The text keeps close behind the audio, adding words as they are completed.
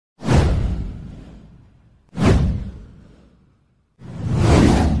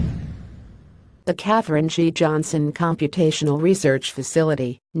The Katherine G. Johnson Computational Research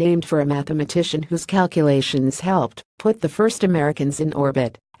Facility, named for a mathematician whose calculations helped put the first Americans in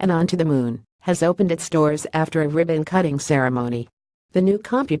orbit and onto the moon, has opened its doors after a ribbon-cutting ceremony. The new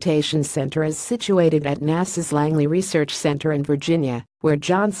Computation Center is situated at NASA's Langley Research Center in Virginia, where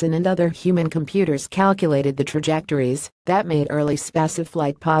Johnson and other human computers calculated the trajectories that made early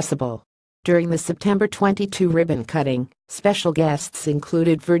spaceflight possible. During the September 22 ribbon cutting, special guests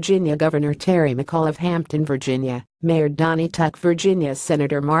included Virginia Governor Terry McAuliffe of Hampton, Virginia, Mayor Donnie Tuck, Virginia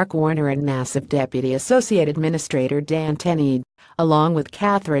Senator Mark Warner, and NASA Deputy Associate Administrator Dan Tenney, along with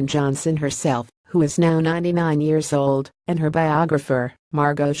Katherine Johnson herself, who is now 99 years old, and her biographer,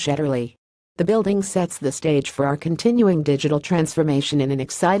 Margot Shetterly. The building sets the stage for our continuing digital transformation in an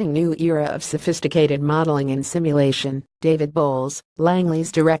exciting new era of sophisticated modeling and simulation, David Bowles,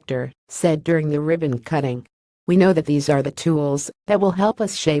 Langley's director, said during the ribbon cutting. We know that these are the tools that will help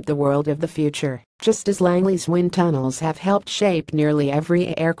us shape the world of the future, just as Langley's wind tunnels have helped shape nearly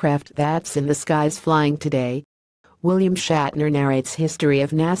every aircraft that's in the skies flying today. William Shatner narrates history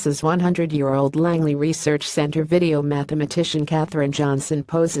of NASA's 100-year-old Langley Research Center. Video mathematician Katherine Johnson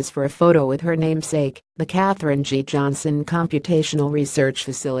poses for a photo with her namesake, the Katherine G. Johnson Computational Research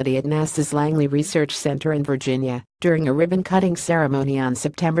Facility at NASA's Langley Research Center in Virginia, during a ribbon-cutting ceremony on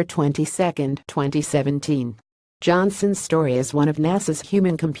September 22, 2017. Johnson's story as one of NASA's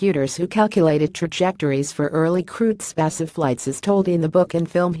human computers who calculated trajectories for early crewed spaceflights is told in the book and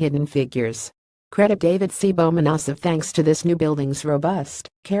film Hidden Figures. Credit David C. Bowmanos. Thanks to this new building's robust,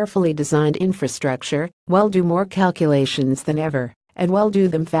 carefully designed infrastructure, we'll do more calculations than ever, and we'll do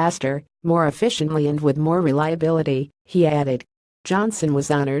them faster, more efficiently, and with more reliability, he added. Johnson was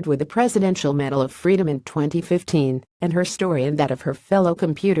honored with the Presidential Medal of Freedom in 2015, and her story and that of her fellow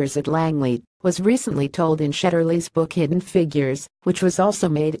computers at Langley was recently told in Shetterly's book Hidden Figures, which was also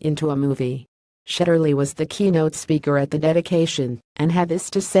made into a movie. Shetterly was the keynote speaker at the dedication, and had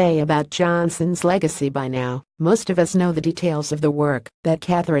this to say about Johnson's legacy. By now, most of us know the details of the work that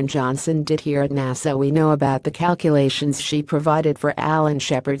Katherine Johnson did here at NASA. We know about the calculations she provided for Alan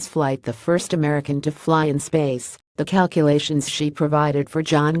Shepard's flight, the first American to fly in space, the calculations she provided for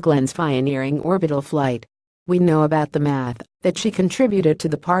John Glenn's pioneering orbital flight. We know about the math that she contributed to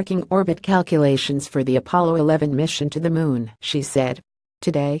the parking orbit calculations for the Apollo 11 mission to the moon, she said.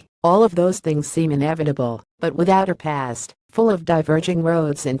 Today, all of those things seem inevitable, but without her past, full of diverging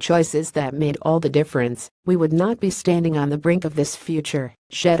roads and choices that made all the difference, we would not be standing on the brink of this future,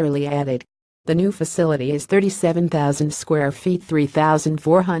 Shetterly added. The new facility is 37,000 square feet,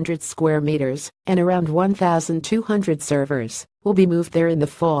 3,400 square meters, and around 1,200 servers will be moved there in the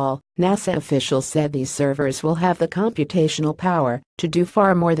fall. NASA officials said these servers will have the computational power to do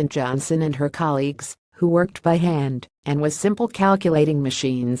far more than Johnson and her colleagues, who worked by hand and with simple calculating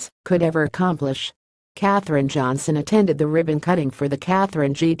machines, could ever accomplish. Katherine Johnson attended the ribbon cutting for the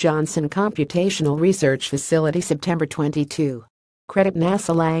Katherine G. Johnson Computational Research Facility September 22. Credit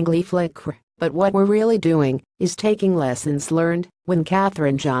NASA Langley Flickr. But what we're really doing is taking lessons learned when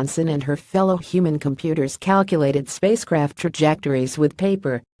Katherine Johnson and her fellow human computers calculated spacecraft trajectories with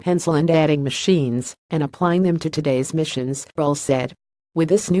paper, pencil, and adding machines and applying them to today's missions, Bowles said. With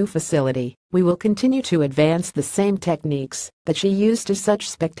this new facility, we will continue to advance the same techniques that she used to such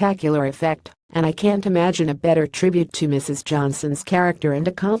spectacular effect, and I can't imagine a better tribute to Mrs. Johnson's character and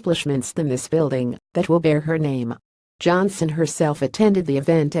accomplishments than this building that will bear her name. Johnson herself attended the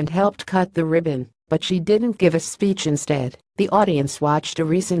event and helped cut the ribbon, but she didn't give a speech. Instead, the audience watched a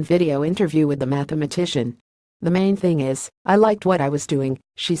recent video interview with the mathematician. The main thing is, I liked what I was doing,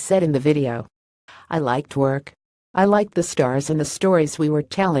 she said in the video. I liked work. I liked the stars and the stories we were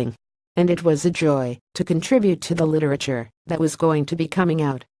telling. And it was a joy to contribute to the literature that was going to be coming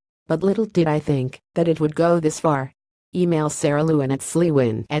out. But little did I think that it would go this far. Email Sarah Lewin at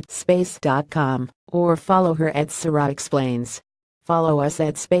slewin@space.com or follow her at Sarah Explains. Follow us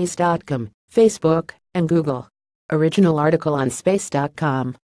at space.com, Facebook, and Google. Original article on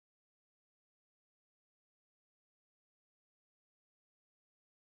space.com.